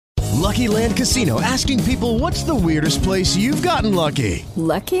Lucky Land Casino, asking people, what's the weirdest place you've gotten lucky?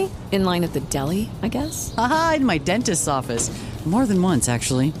 Lucky? In line at the deli, I guess? Aha, in my dentist's office. More than once,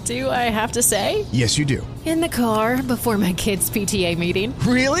 actually. Do I have to say? Yes, you do. In the car before my kids' PTA meeting.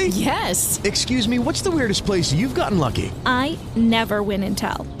 Really? Yes. Excuse me, what's the weirdest place you've gotten lucky? I never win and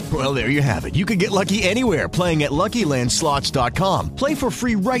tell. Well, there you have it. You can get lucky anywhere, playing at LuckyLandSlots.com. Play for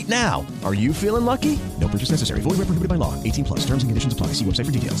free right now. Are you feeling lucky? No purchase necessary. Void where prohibited by law. 18 plus. Terms and conditions apply. See website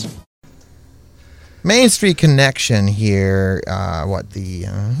for details. Main Street Connection here, the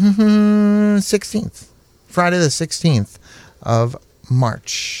 16th, Friday the 16th of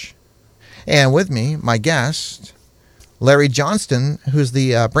March. And with me, my guest, Larry Johnston, who's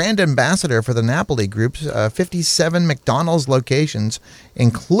the brand ambassador for the Napoli Group's 57 McDonald's locations,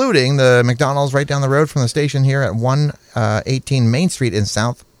 including the McDonald's right down the road from the station here at 118 Main Street in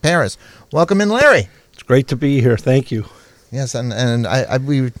South Paris. Welcome in, Larry. It's great to be here. Thank you. Yes, and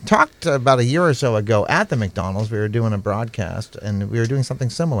we talked about a year or so ago at the McDonald's. We were doing a broadcast, and we were doing something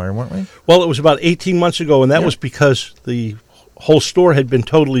similar, weren't we? Well, it was about 18 months ago, and that was because the whole store had been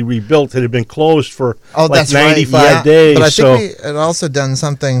totally rebuilt. It had been closed for 95 days. But I think we had also done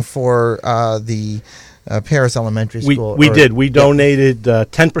something for the Paris Elementary School. We did. We donated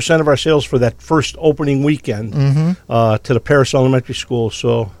 10% of our sales for that first opening weekend to the Paris Elementary School.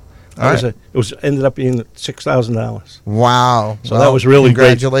 So it ended up being $6,000. Wow! So that was really great.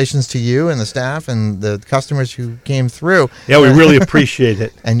 Congratulations to you and the staff and the customers who came through. Yeah, we really appreciate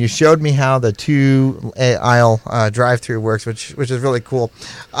it. And you showed me how the two-aisle drive-through works, which is really cool.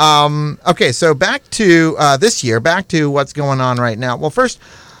 Okay, so back to this year, back to what's going on right now. Well, first,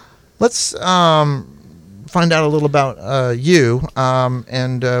 let's find out a little about you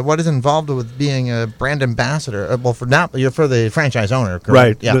and what is involved with being a brand ambassador. Well, for Napoli, you're for the franchise owner, correct?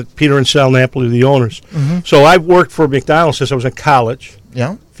 Right. Yeah. Peter and Sal Napoli, the owners. Mm-hmm. So I've worked for McDonald's since I was in college.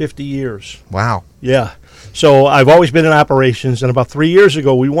 Yeah. 50 years. Wow. Yeah. So I've always been in operations, and about 3 years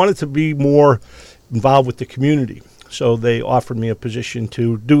ago, we wanted to be more involved with the community. So they offered me a position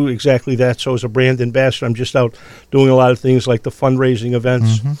to do exactly that. So as a brand ambassador, I'm just out doing a lot of things like the fundraising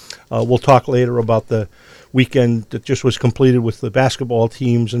events. Mm-hmm. We'll talk later about the weekend that just was completed with the basketball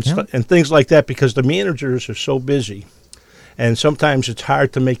teams and and things like that, because the managers are so busy. And sometimes it's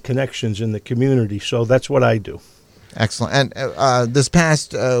hard to make connections in the community. So that's what I do. Excellent. And this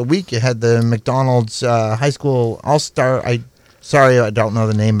past week, you had the McDonald's High School All-Star. Sorry, I don't know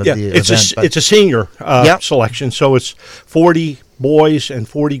the name of the event. It's a senior selection, so it's 40 boys and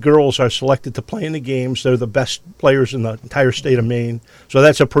 40 girls are selected to play in the games. They're the best players in the entire state of Maine, so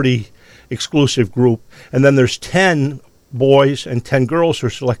that's a pretty exclusive group. And then there's 10 boys and 10 girls who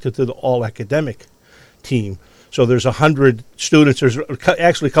are selected to the all-academic team. So there's 100 students. There's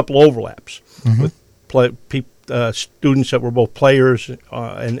actually a couple overlaps with students that were both players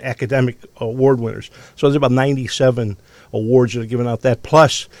and academic award winners. So there's about 97 awards that are given out. That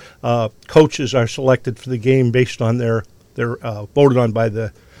plus coaches are selected for the game based on their voted on by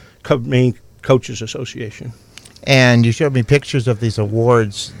the Maine Coaches Association. And you showed me pictures of these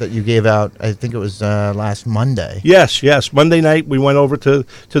awards that you gave out. I think it was last Monday. Yes. Monday night we went over to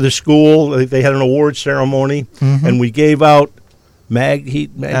the school. They had an award ceremony, and we gave out Maraid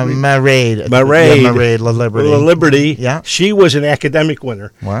LaLiberty. Yeah, she was an academic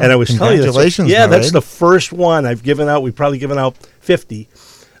winner. Wow. And I was telling you, that's the first one I've given out. We've probably given out 50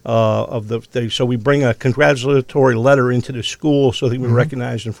 of the. So we bring a congratulatory letter into the school so that we're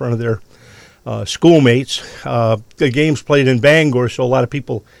recognized in front of their schoolmates. The game's played in Bangor, so a lot of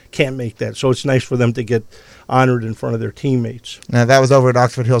people can't make that. So it's nice for them to get honored in front of their teammates. Now, that was over at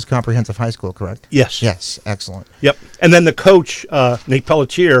Oxford Hills Comprehensive High School, correct? Yes. Yes, excellent. Yep. And then the coach, Nate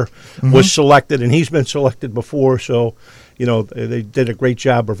Pelletier, was selected, and he's been selected before, so, they did a great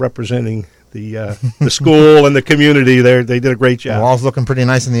job of representing the school and the community there. They did a great job. The wall's looking pretty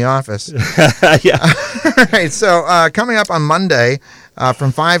nice in the office. Yeah. All right, so coming up on Monday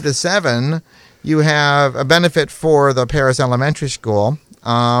from 5 to 7, you have a benefit for the Paris Elementary School.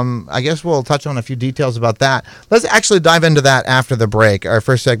 I guess we'll touch on a few details about that. Let's actually dive into that after the break. Our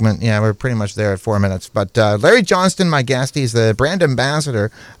first segment, we're pretty much there at 4 minutes. But Larry Johnston, my guest, he's the brand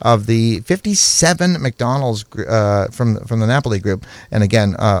ambassador of the 57 McDonald's from the Napoli Group. And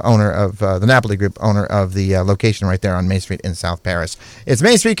again, owner of the Napoli Group, owner of the location right there on Main Street in South Paris. It's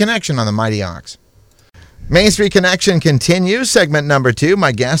Main Street Connection on the Mighty Ox. Main Street Connection continues. Segment number 2.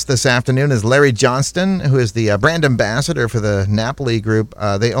 My guest this afternoon is Larry Johnston, who is the brand ambassador for the Napoli Group.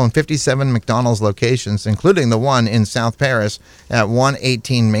 They own 57 McDonald's locations, including the one in South Paris at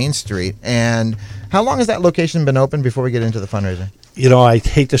 118 Main Street. And how long has that location been open before we get into the fundraising? I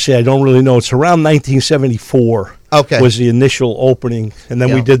hate to say, I don't really know. It's around 1974. was the initial opening, and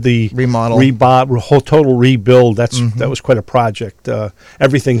then we did the remodel, whole total rebuild. That was quite a project.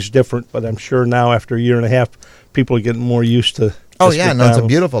 Everything's different, but I'm sure now after a year and a half, people are getting more used to. Oh yeah, no, it's a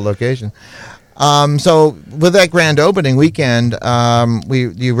beautiful location. So with that grand opening weekend,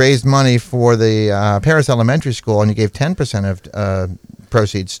 you raised money for the Paris Elementary School, and you gave 10% of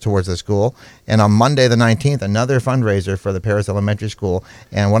proceeds towards the school. And on Monday the 19th, another fundraiser for the Paris Elementary School.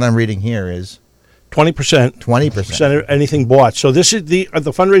 And what I'm reading here is 20%. 20% of anything bought. So this is the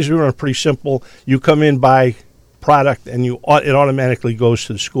fundraisers are pretty simple. You come in, buy product, and it automatically goes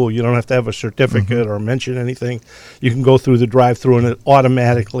to the school. You don't have to have a certificate or mention anything. You can go through the drive-through, and it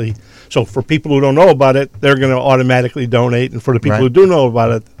automatically. So for people who don't know about it, they're going to automatically donate, and for the people who do know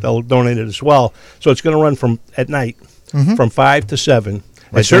about it, they'll donate it as well. So it's going to run from at night, from 5 to 7.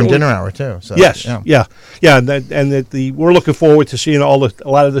 Right during dinner hour too. So, yes, yeah, we're looking forward to seeing a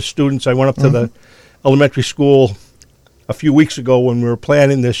lot of the students. I went up to the elementary school a few weeks ago when we were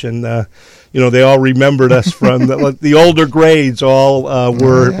planning this, and they all remembered us from the older grades. All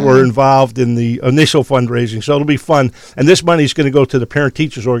were involved in the initial fundraising, so it'll be fun. And this money is going to go to the Parent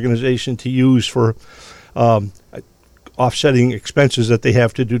Teachers Organization to use for offsetting expenses that they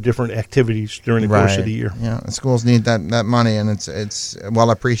have to do different activities during the course of the year. Yeah, the schools need that money, and it's well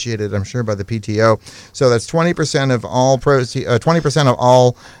appreciated, I'm sure, by the PTO. So that's 20% of all 20% of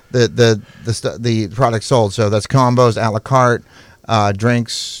all the products sold. So that's combos, a la carte,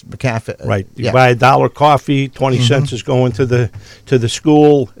 drinks, cafe. Right. You buy $1 coffee, 20 cents is going to the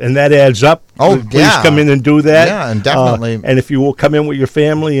school, and that adds up. Please come in and do that. Yeah, and definitely. And if you will come in with your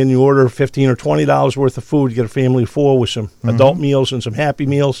family and you order $15 or $20 worth of food, you get a family of 4 with some adult meals and some Happy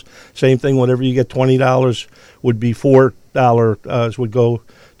Meals. Same thing. Whatever you get $20 would be $4 would go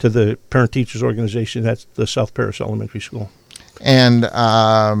to the Parent Teachers Organization. That's the South Paris Elementary School. And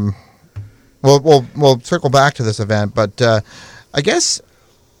we'll circle back to this event, but. I guess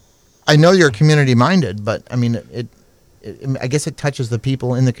I know you're community minded, but I mean, I guess it touches the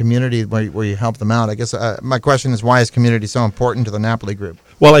people in the community where you help them out. I guess my question is, why is community so important to the Napoli Group?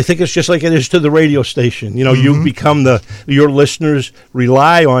 Well, I think it's just like it is to the radio station. You become your listeners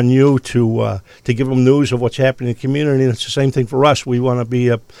rely on you to give them news of what's happening in the community, and it's the same thing for us. We want to be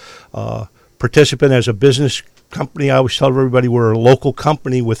a participant as a business company. I always tell everybody we're a local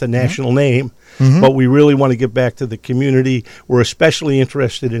company with a national name, but we really want to give back to the community. We're especially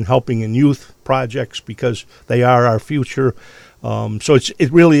interested in helping in youth projects because they are our future. So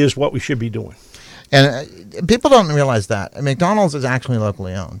it really is what we should be doing. And people don't realize that McDonald's is actually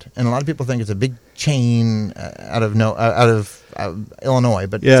locally owned, and a lot of people think it's a big chain out of Illinois,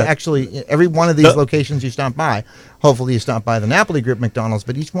 but it's actually every one of these locations you stop by. Hopefully, you stop by the Napoli Group McDonald's,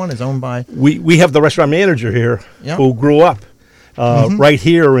 but each one is owned by. We have the restaurant manager here who grew up right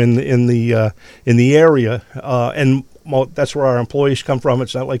here in the area, and that's where our employees come from.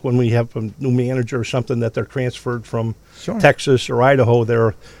 It's not like when we have a new manager or something that they're transferred from Texas or Idaho.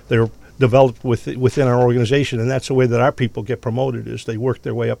 They're developed within our organization, and that's the way that our people get promoted. Is they work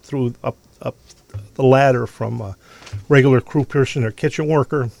their way up the ladder from a regular crew person or kitchen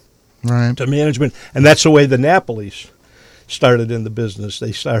worker to management, and that's the way the Napolis started in the business.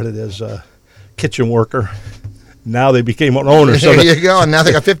 They started as a kitchen worker. Now they became an owner. So there you go, and now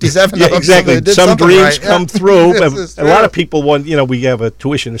they got 57 of them. Exactly. So some dreams come through. A lot of people want, we have a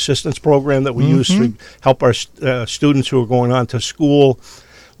tuition assistance program that we use to help our students who are going on to school.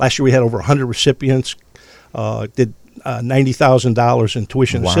 Last year we had over 100 recipients, did $90,000 in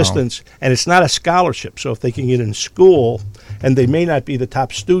tuition assistance, and it's not a scholarship. So if they can get in school, and they may not be the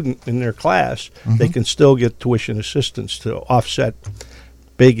top student in their class, they can still get tuition assistance to offset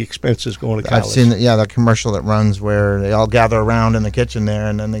big expenses going to college. I've seen the commercial that runs where they all gather around in the kitchen there,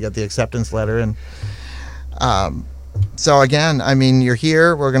 and then they get the acceptance letter. And so again, I mean, you're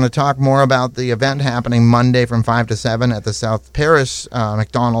here. We're going to talk more about the event happening Monday from 5 to 7 at the South Paris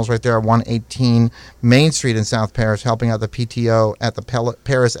McDonald's right there at 118 Main Street in South Paris, helping out the PTO at the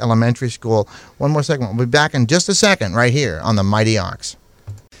Paris Elementary School. One more segment. We'll be back in just a second right here on the Mighty Ox.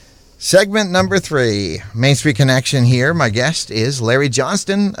 Segment number 3, Main Street Connection here. My guest is Larry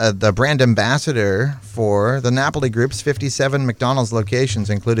Johnston, the brand ambassador for the Napoli Group's 57 McDonald's locations,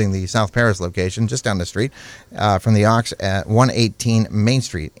 including the South Paris location just down the street from the Ox at 118 Main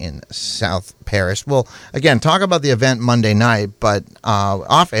Street in South Paris. We'll, again, talk about the event Monday night, but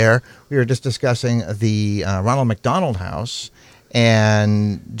off air, we were just discussing the Ronald McDonald House,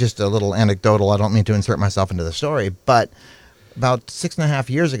 and just a little anecdotal, I don't mean to insert myself into the story, but about 6.5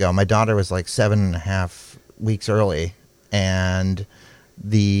 years ago, my daughter was like 7.5 weeks early, and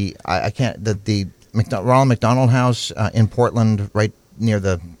the Ronald McDonald House in Portland, right near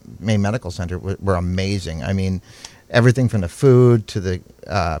the main medical center were amazing. I mean, everything from the food to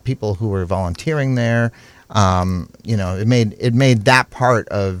the people who were volunteering there. It made that part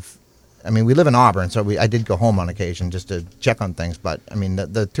of. I mean, we live in Auburn, so I did go home on occasion just to check on things. But I mean,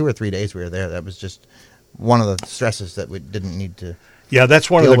 the 2 or 3 days we were there, that was just one of the stresses that we didn't need to. Yeah,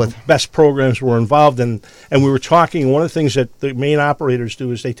 that's one of the best programs we're involved in. And we were talking, one of the things that the main operators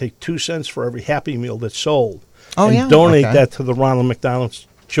do is they take 2 cents for every Happy Meal that's sold and donate that to the Ronald McDonald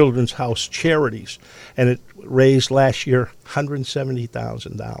Children's House charities. And it raised last year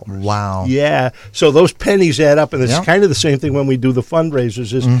 $170,000. Wow. Yeah. So those pennies add up, and it's kind of the same thing when we do the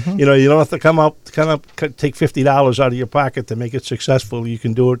fundraisers. Is you don't have to take $50 out of your pocket to make it successful. You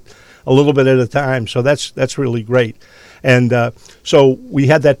can do it a little bit at a time. So that's really great. And so we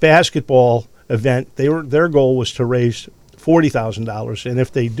had that basketball event. Their goal was to raise $40,000, and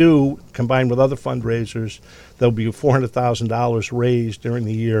if they do, combined with other fundraisers, there'll be $400,000 raised during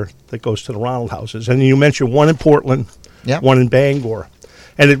the year that goes to the Ronald Houses. And you mentioned one in Portland, one in Bangor,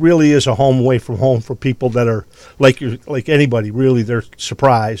 and it really is a home away from home for people that are like anybody. Really, they're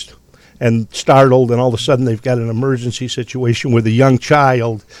surprised and startled, and all of a sudden they've got an emergency situation with a young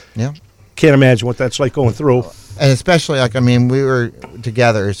child. Yeah, can't imagine what that's like going through. And especially, we were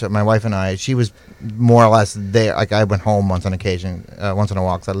together, so my wife and I, she was more or less there. Like, I went home once on occasion, once in a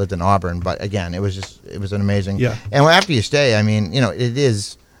while, because I lived in Auburn. But again, it was an amazing. Yeah. And after you stay, it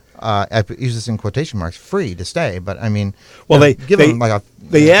is, I use this in quotation marks, free to stay. But I mean, they give them like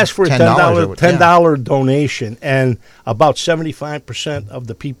they ask for a $10 $10 donation, and about 75% of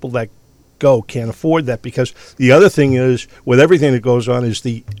the people that go can't afford that, because the other thing is, with everything that goes on, is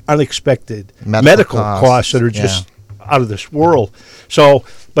the unexpected medical costs that are just out of this world. So,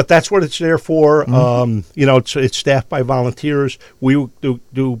 but that's what it's there for. It's staffed by volunteers. We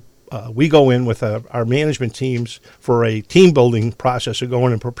we go in with our management teams for a team building process of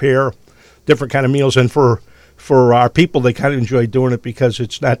going and prepare different kind of meals. And for our people, they kind of enjoy doing it because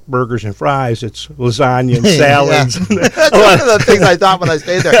it's not burgers and fries, it's lasagna and salads. That's one of the things I thought when I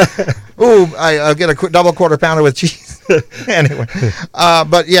stayed there. Ooh, I'll get a double quarter pounder with cheese. Anyway,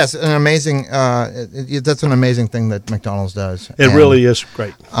 but yes, an amazing. That's an amazing thing that McDonald's does. It really is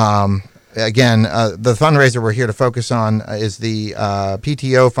great. Again, the fundraiser we're here to focus on is the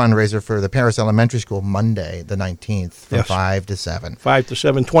PTO fundraiser for the Paris Elementary School, Monday, the 19th, from 5 to 7. 5 to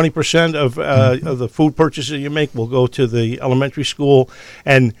 7. 20% of the food purchases you make will go to the elementary school.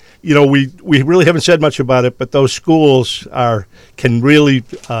 And, we really haven't said much about it, but those schools can really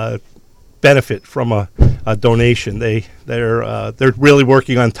benefit from a donation. They're really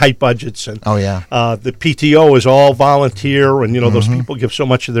working on tight budgets, and the PTO is all volunteer, and those people give so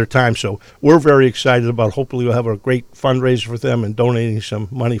much of their time. So we're very excited about. Hopefully, we'll have a great fundraiser for them and donating some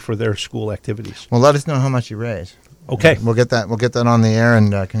money for their school activities. Well, let us know how much you raise. Okay, we'll get that. We'll get that on the air,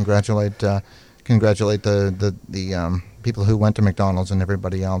 and congratulate the people who went to McDonald's and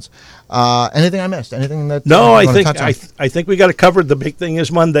everybody else. Anything I missed? Anything that? No, I think we got it covered. The big thing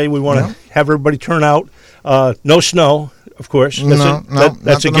is Monday. We want to have everybody turn out. No snow, of course.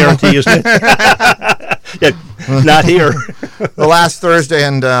 That's a guarantee, isn't it? Not here. The last Thursday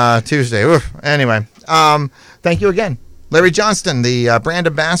and Tuesday. Oof. Anyway, thank you again, Larry Johnston, the brand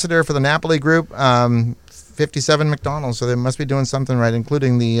ambassador for the Napoli Group. 57 McDonald's, so they must be doing something right,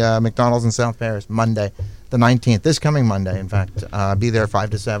 including the McDonald's in South Paris, Monday, the 19th, this coming Monday, in fact. Be there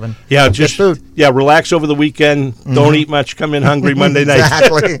 5 to 7. Yeah, just food. Yeah, relax over the weekend. Don't eat much. Come in hungry Monday night.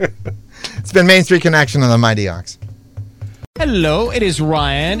 Exactly. It's been Main Street Connection on the Mighty Ox. Hello, it is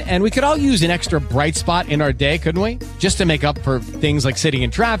Ryan, and we could all use an extra bright spot in our day, couldn't we? Just to make up for things like sitting in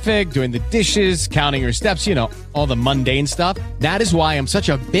traffic, doing the dishes, counting your steps, all the mundane stuff. That is why I'm such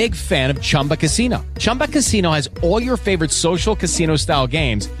a big fan of Chumba Casino. Chumba Casino has all your favorite social casino-style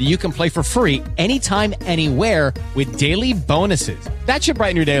games that you can play for free anytime, anywhere with daily bonuses. That should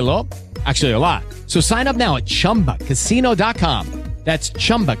brighten your day a little. Actually, a lot. So sign up now at ChumbaCasino.com. That's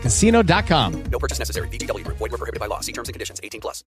ChumbaCasino.com. No purchase necessary. VGW Group. Void where prohibited by law. See terms and conditions. 18+.